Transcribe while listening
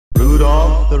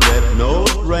Rudolph the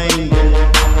red-nosed reindeer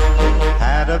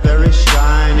had a very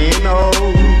shiny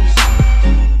nose,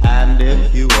 and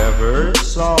if you ever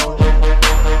saw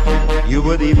it, you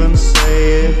would even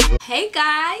say it. Hey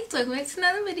guys, welcome back to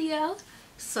another video.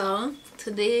 So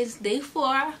today is day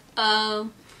 4 of,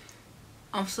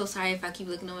 I'm so sorry if I keep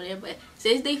looking over there, but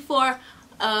today's day 4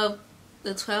 of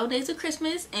the 12 days of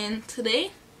Christmas, and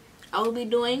today I will be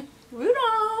doing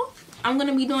Rudolph. I'm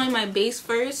gonna be doing my base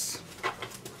first.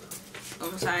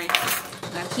 I'm sorry, I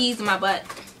got keys in my butt.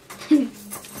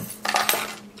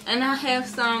 And I have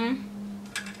some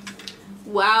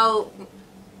wild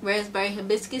raspberry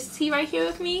hibiscus tea right here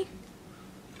with me.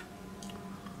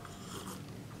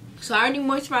 So I already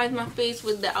moisturized my face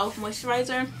with the e.l.f.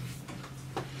 moisturizer,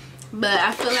 but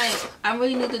I feel like I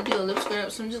really need to do a lip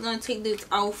scrub, so I'm just gonna take this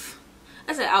e.l.f.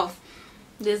 I said e.l.f.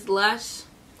 this Lash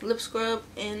lip scrub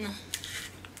in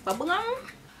bubblegum.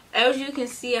 As you can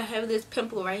see, I have this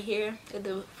pimple right here at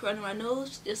the front of my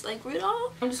nose, just like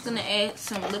Rudolph. I'm just gonna add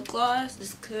some lip gloss,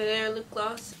 this clear lip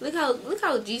gloss. Look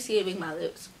how juicy it makes my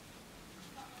lips.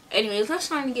 Anyways, let's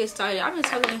try to get started. I've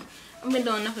been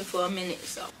doing nothing for a minute,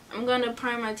 so I'm gonna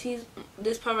prime my teeth,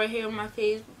 this part right here on my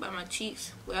face, by my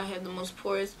cheeks, where I have the most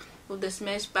pores, with the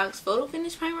Smashbox Photo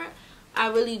Finish Primer. I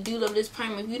really do love this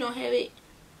primer. If you don't have it,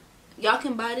 y'all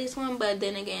can buy this one, but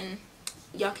then again,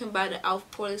 y'all can buy the e.l.f.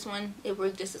 poreless one. It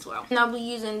works just as well. And I'll be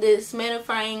using this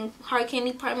mattifying hard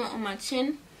candy primer on my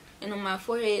chin and on my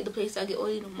forehead, the place I get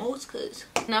oily the most,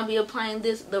 and I'll be applying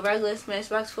the regular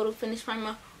Smashbox Photo Finish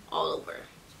Primer all over.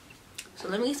 So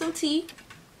let me get some tea.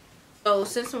 So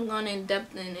since I'm going in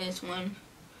depth in this one,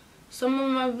 some of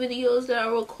my videos that I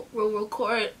will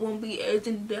record won't be as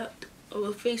in depth of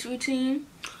a face routine.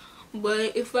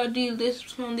 But if I do this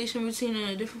foundation routine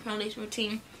and a different foundation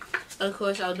routine, of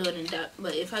course I'll do it in depth.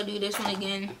 But if I do this one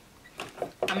again,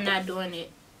 I'm not doing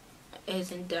it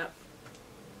as in depth.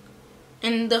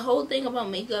 And the whole thing about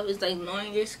makeup is like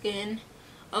knowing your skin.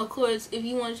 Of course, if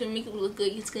you want your makeup to look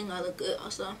good, your skin gotta look good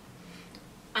also.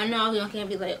 I know y'all can't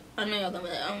be like,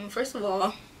 first of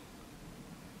all,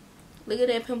 look at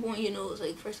that pimple on your nose.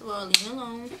 Like, first of all, leave me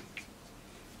alone.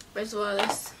 First of all,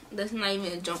 that's not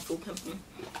even a junk food pimple.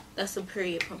 That's a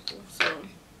period pimple. So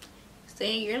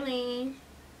stay in your lane.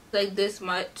 Like this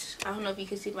much. I don't know if you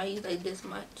can see my use like this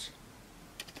much.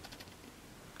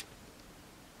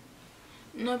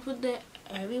 And I put that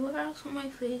everywhere else on my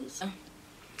face.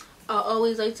 I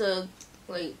always like to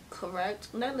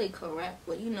not correct,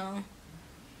 but you know,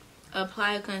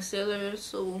 apply a concealer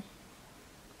so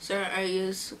certain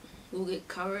areas will get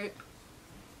covered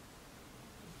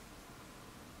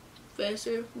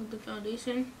faster with the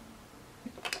foundation.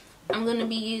 I'm gonna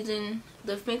be using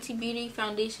the Fenty Beauty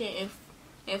foundation in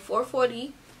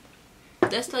 440.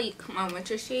 That's like my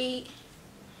winter shade.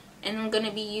 And I'm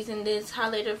gonna be using this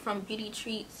highlighter from Beauty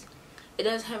Treats. It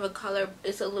does have a color,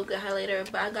 it's a liquid highlighter,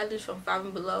 but I got this from 5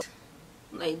 and Below.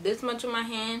 Like this much on my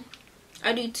hand.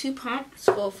 I do 2 pumps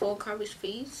for a full coverage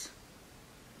face.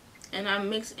 And I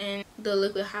mix in the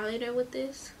liquid highlighter with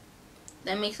this.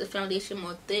 That makes the foundation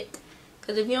more thick.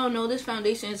 Because if you don't know, this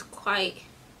foundation is quite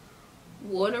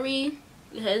watery.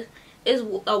 It's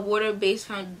a water-based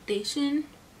foundation,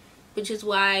 which is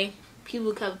why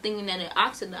people kept thinking that it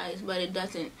oxidized, but it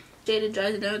doesn't. The shade it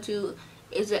dries it down to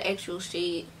is the actual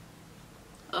shade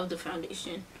of the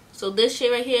foundation. So this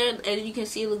shade right here, as you can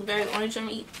see, it looks very orange on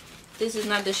me. This is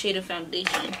not the shade of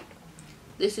foundation.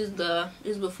 This is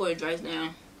before it dries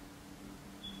down.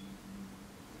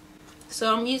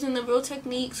 So I'm using the Real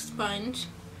Techniques sponge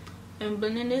and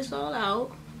blending this all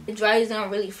out. It dries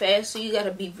down really fast, so you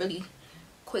gotta be really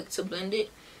quick to blend it.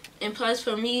 And plus,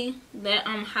 for me, that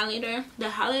highlighter, the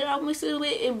highlighter I mixed it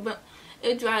with,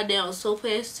 it dried down so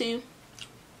fast too.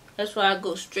 That's why I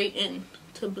go straight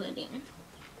into blending.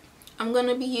 I'm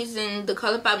gonna be using the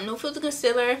Colourpop No Filter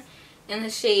Concealer in the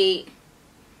shade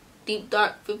Deep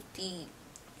Dark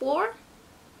 54.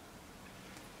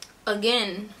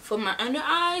 Again, for my under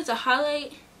eyes, a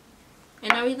highlight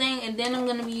and everything. And then I'm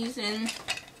gonna be using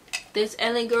this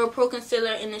LA Girl Pro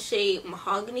Concealer in the shade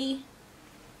Mahogany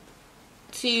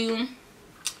to,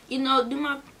 you know, do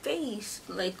my face,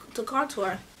 like to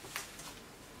contour.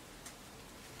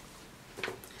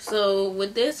 So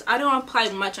with this, I don't apply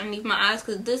much underneath my eyes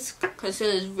because this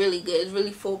concealer is really good. It's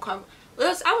really full coverage.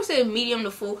 Well, I would say medium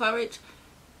to full coverage,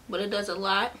 but it does a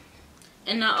lot.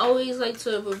 And I always like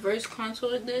to reverse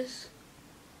contour this.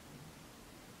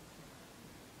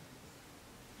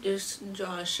 Just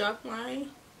draw a sharp line.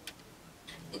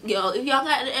 Yo, if y'all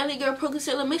got the LA Girl Pro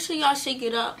Concealer, make sure y'all shake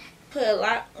it up. Put a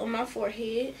lot on my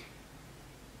forehead.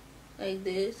 Like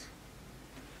this.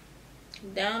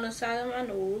 Down the side of my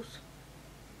nose.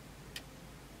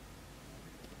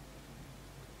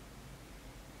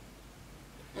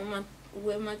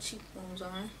 with my cheekbones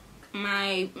on.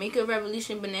 My Makeup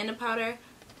Revolution banana powder,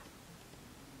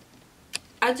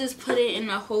 I just put it in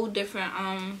a whole different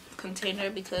container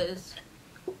because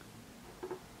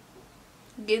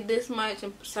get this much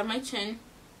and set my chin.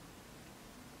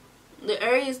 The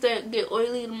areas that get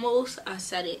oily the most, I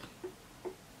set it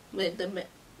with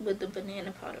the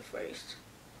banana powder first.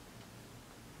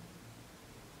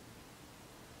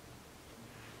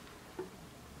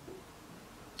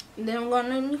 And then I'm going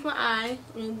underneath my eye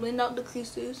and blend out the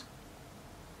creases.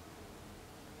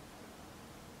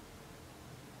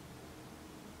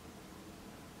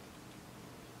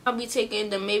 I'll be taking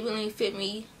the Maybelline Fit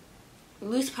Me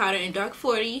loose powder in dark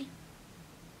 40.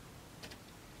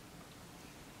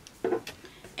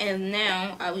 And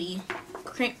now I'll be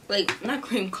not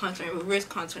cream contouring, but wrist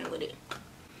contouring with it.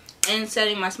 And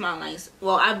setting my smile lines.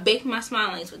 Well, I baked my smile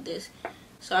lines with this.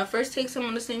 So I first take some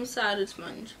on the same side of the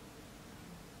sponge.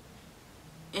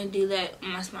 And do that on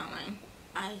my smile line.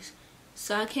 Eyes.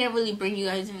 So I can't really bring you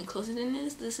guys any closer than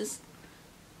this. This is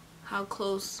how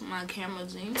close my camera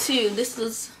zooms. Two, this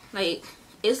is like,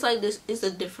 it's like this, it's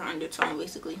a different undertone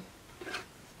basically.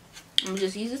 I'm gonna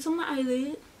just use this on my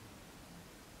eyelid.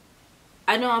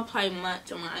 I don't apply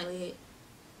much on my eyelid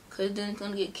because then it's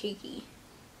gonna get cakey.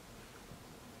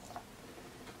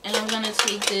 And I'm gonna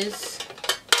take this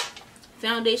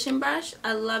foundation brush.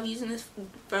 I love using this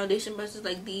foundation brushes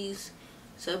like these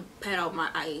to pat out my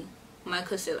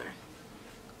concealer.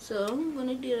 So I'm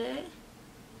gonna do that.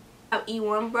 I have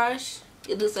E1 brush.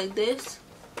 It looks like this.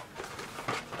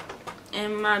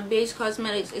 And my Beige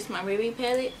Cosmetics is my Reindeer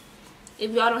palette.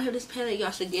 If y'all don't have this palette,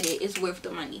 y'all should get it. It's worth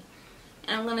the money.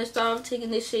 And I'm gonna start off taking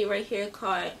this shade right here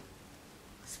called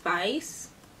Spice.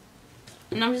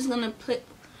 And I'm just gonna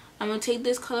take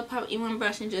this Colourpop E1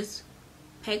 brush and just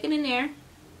pack it in there.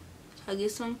 I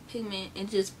get some pigment and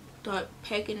just start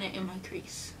packing it in my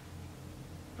crease.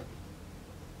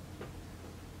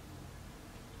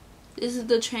 This is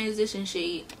the transition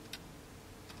shade.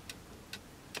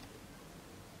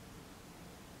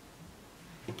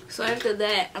 So after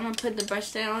that, I'm gonna put the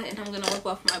brush down and I'm gonna wipe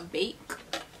off my bake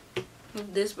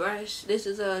with this brush. This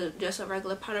is just a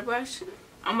regular powder brush.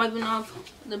 I'm wiping off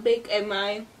the bake at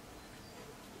my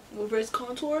reverse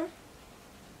contour.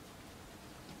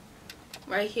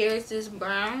 Right here is this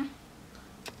brown.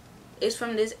 It's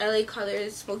from this LA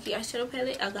Colors Smoky Eyeshadow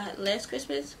palette I got last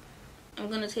Christmas. I'm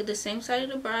gonna take the same side of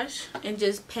the brush and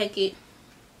just pack it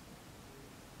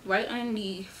right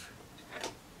underneath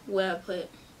where I put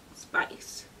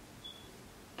Spice.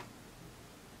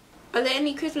 Are there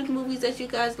any Christmas movies that you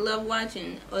guys love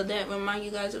watching or that remind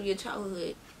you guys of your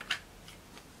childhood?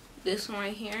 This one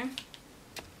right here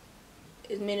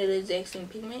is made of the exact same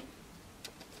pigment.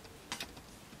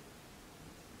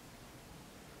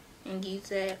 And use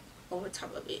that over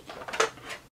top of it.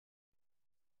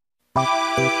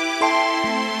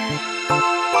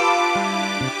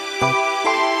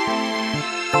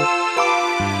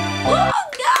 Oh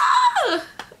God!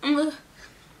 I'm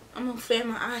gonna fan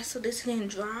my eyes so this can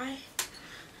dry.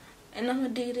 And I'm gonna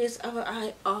do this other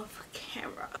eye off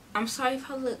camera. I'm sorry if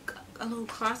I look a little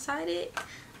cross-eyed.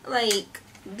 Like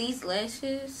these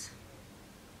lashes,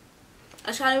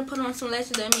 I tried to put on some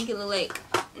lashes that make it look like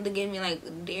they give me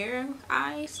like deer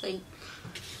eyes. Like,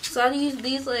 so I use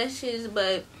these lashes,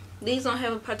 but these don't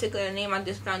have a particular name. I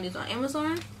just found these on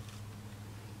Amazon.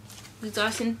 These are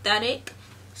synthetic.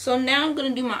 So now I'm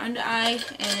gonna do my under eye,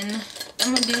 and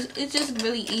I'm gonna do, it's just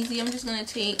really easy. I'm just gonna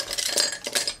take,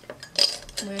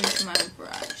 where's my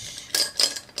brush?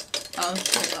 Oh,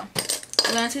 here we go.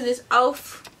 I'm gonna take this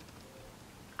e.l.f.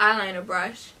 eyeliner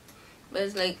brush, but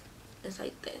it's like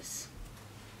this.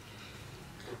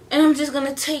 And I'm just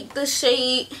gonna take the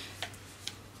shade.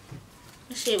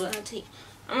 What shade will I take?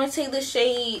 I'm gonna take the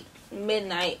shade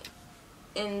Midnight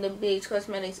in the Beige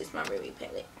Cosmetics. It's my Reindeer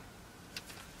palette.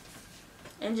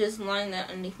 And just line that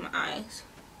underneath my eyes.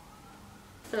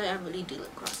 I feel like I really do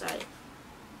look cross-eyed.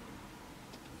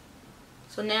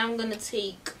 So now I'm gonna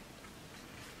take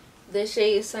the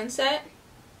shade Sunset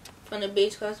from the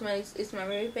Beige Cosmetics. It's my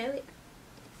Reindeer palette.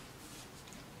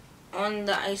 On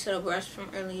the eyeshadow brush from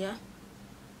earlier.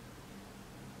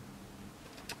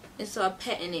 And start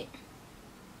patting it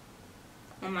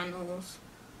on my nose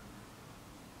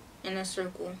in a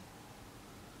circle.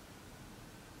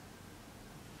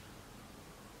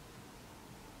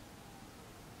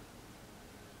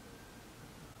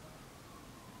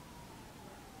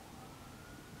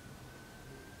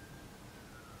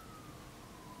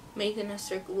 Making a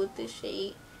circle with this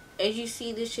shade. As you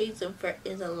see, the shade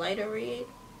is a lighter red,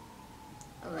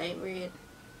 a light red.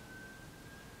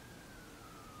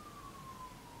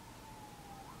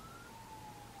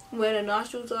 where the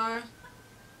nostrils are.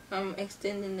 I'm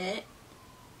extending that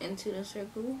into the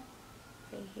circle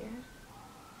right here.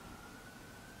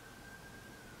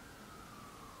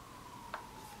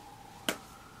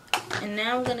 And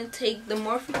now I'm gonna take the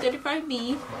Morphe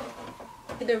 35B,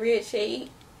 the red shade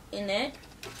in that,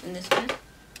 in this one,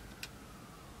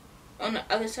 on the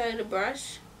other side of the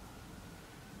brush.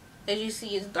 As you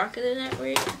see, it's darker than that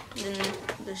red, than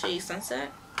the shade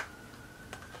Sunset.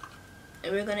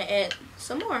 And we're gonna add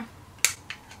some more.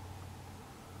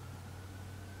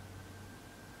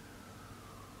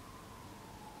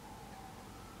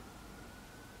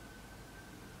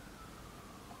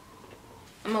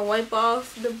 I'm gonna wipe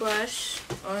off the brush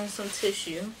on some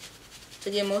tissue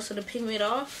to get most of the pigment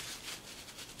off.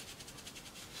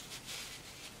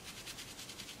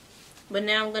 But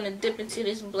now I'm gonna dip into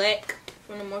this black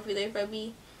from the Morphe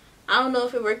 35B. I don't know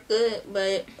if it worked good,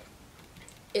 but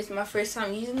it's my first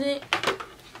time using it.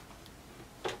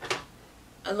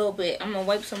 A little bit. I'm gonna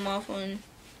wipe some off on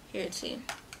here too.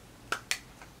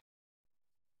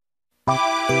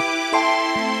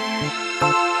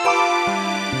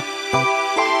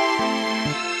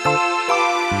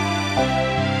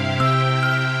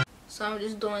 So I'm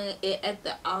just doing it at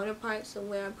the outer parts of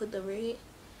where I put the red,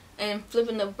 and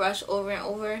flipping the brush over and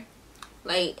over.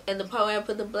 Like at the part where I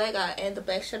put the black, I add the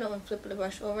black shadow and flip the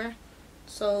brush over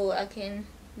so I can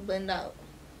blend out.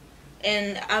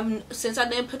 And since I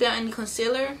didn't put down any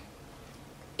concealer,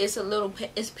 it's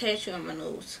patchy on my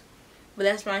nose, but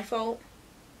that's my fault.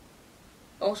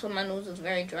 Also, my nose is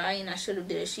very dry, and I should have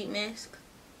did a sheet mask.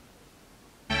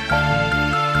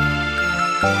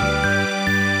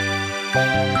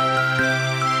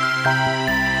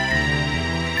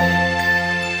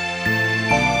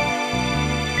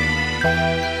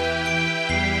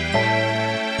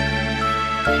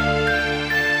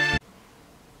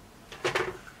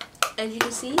 As you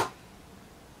can see,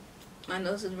 my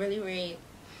nose is really red.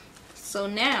 So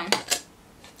now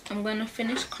I'm gonna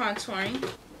finish contouring.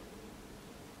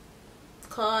 It's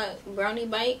called Brownie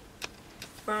Bite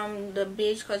from the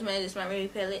Beige Cosmetics My Baby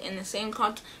palette, and the same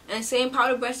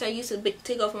powder brush I used to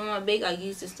take off on my big, I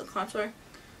used this to contour.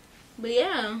 But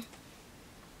yeah,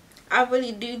 I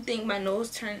really do think my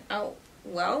nose turned out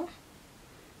well.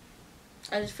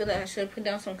 I just feel like I should have put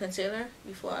down some concealer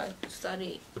before I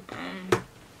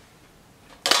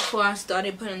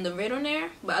started putting the red on there.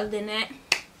 But other than that,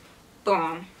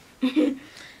 bomb.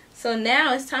 So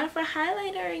now it's time for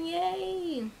highlighter.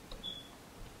 Yay!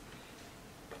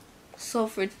 So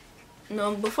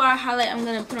before I highlight, I'm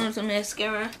gonna put on some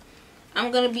mascara.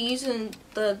 I'm gonna be using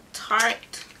the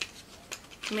Tarte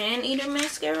Man Eater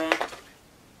mascara.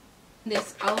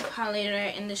 This e.l.f.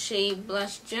 highlighter in the shade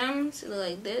Blush Gems. It looks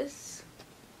like this.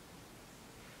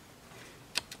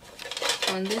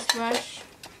 On this brush.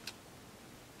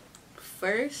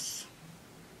 First,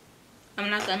 I'm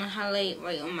not gonna highlight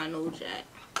right on my nose yet.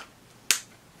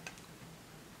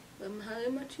 I'm gonna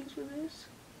highlight my cheeks with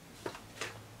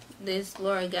this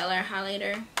Laura Geller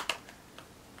highlighter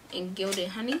in Gilded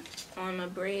Honey on my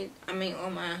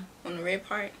on the red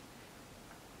part.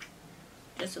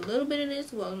 Just a little bit of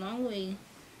this will go a long way.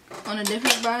 On a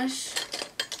different brush,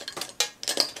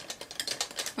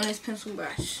 on this pencil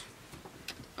brush,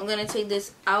 I'm gonna take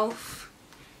this e.l.f.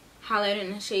 highlighter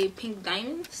in the shade Pink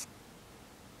Diamonds.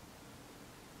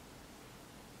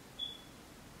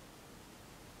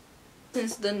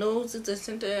 Since the nose is the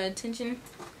center of attention,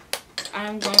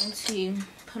 I'm going to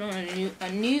put on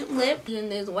a nude lip using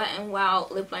this Wet n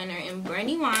Wild lip liner in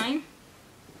Brandy Wine.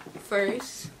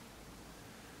 First,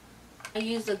 I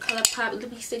use the Colourpop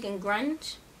Lippie Stick in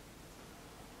Grunge.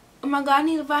 Oh my god, I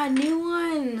need to buy a new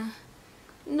one.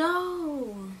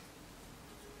 No.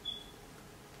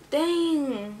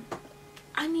 Dang.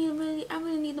 I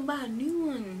really need to buy a new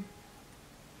one.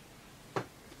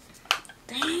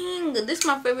 Dang. This is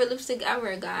my favorite lipstick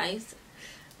ever, guys.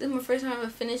 This is my first time ever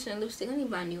finishing a lipstick. I need to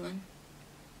buy a new one.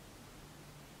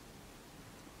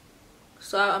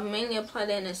 So I mainly apply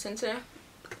that in the center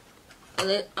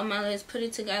of my lips, put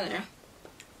it together,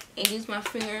 and use my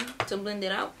finger to blend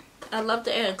it out. I love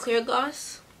to add a clear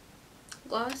gloss.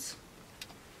 But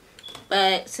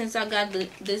since I got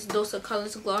this Dose of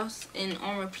Colors gloss and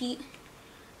on repeat,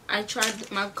 I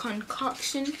tried my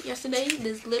concoction yesterday.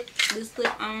 This lip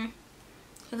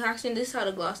concoction. This is how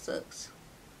the gloss looks.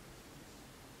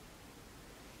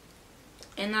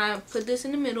 And I put this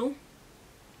in the middle.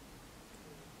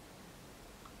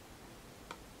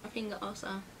 My finger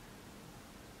also.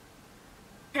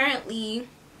 Apparently,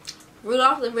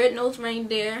 Rudolf the Red-Nosed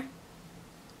Reindeer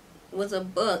was a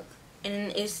book,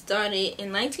 and it started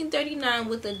in 1939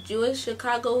 with a Jewish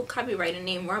Chicago copywriter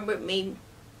named Robert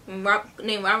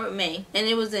named Robert May, and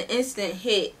it was an instant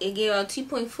hit. It gave out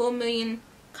 2.4 million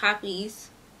copies,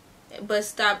 but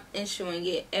stopped issuing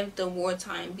it after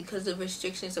wartime because of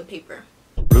restrictions of paper.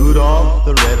 Rudolph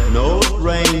the red-nosed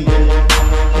reindeer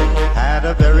had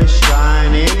a very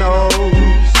shiny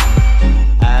nose,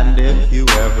 and if you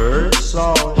ever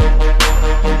saw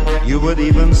it, you would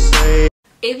even say.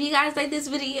 If you guys like this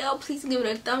video, please give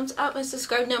it a thumbs up and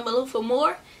subscribe down below for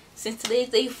more. Since today's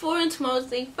day 4 and tomorrow's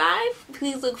day 5,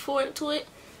 please look forward to it.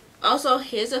 Also,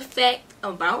 here's a fact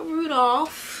about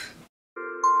Rudolph.